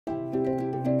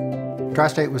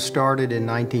Tristate was started in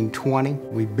 1920.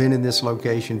 We've been in this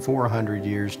location for 100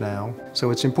 years now.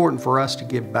 So it's important for us to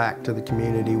give back to the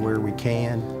community where we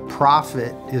can.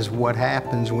 Profit is what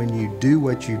happens when you do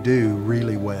what you do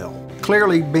really well.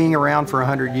 Clearly, being around for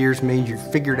 100 years means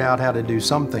you've figured out how to do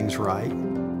some things right.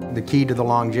 The key to the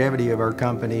longevity of our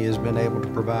company has been able to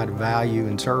provide value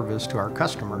and service to our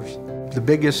customers. The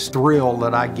biggest thrill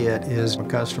that I get is a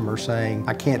customer saying,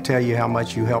 "I can't tell you how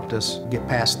much you helped us get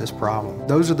past this problem."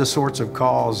 Those are the sorts of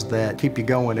calls that keep you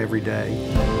going every day.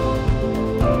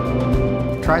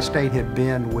 Tristate had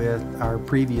been with our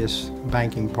previous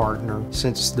banking partner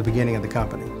since the beginning of the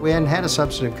company. We hadn't had a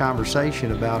substantive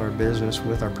conversation about our business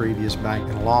with our previous bank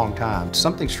in a long time.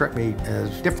 Something struck me as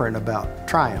different about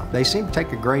Triumph. They seem to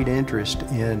take a great interest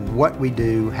in what we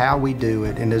do, how we do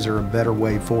it, and is there a better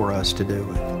way for us to do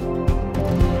it.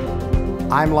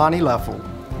 I'm Lonnie,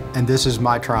 and this is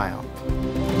my Triumph.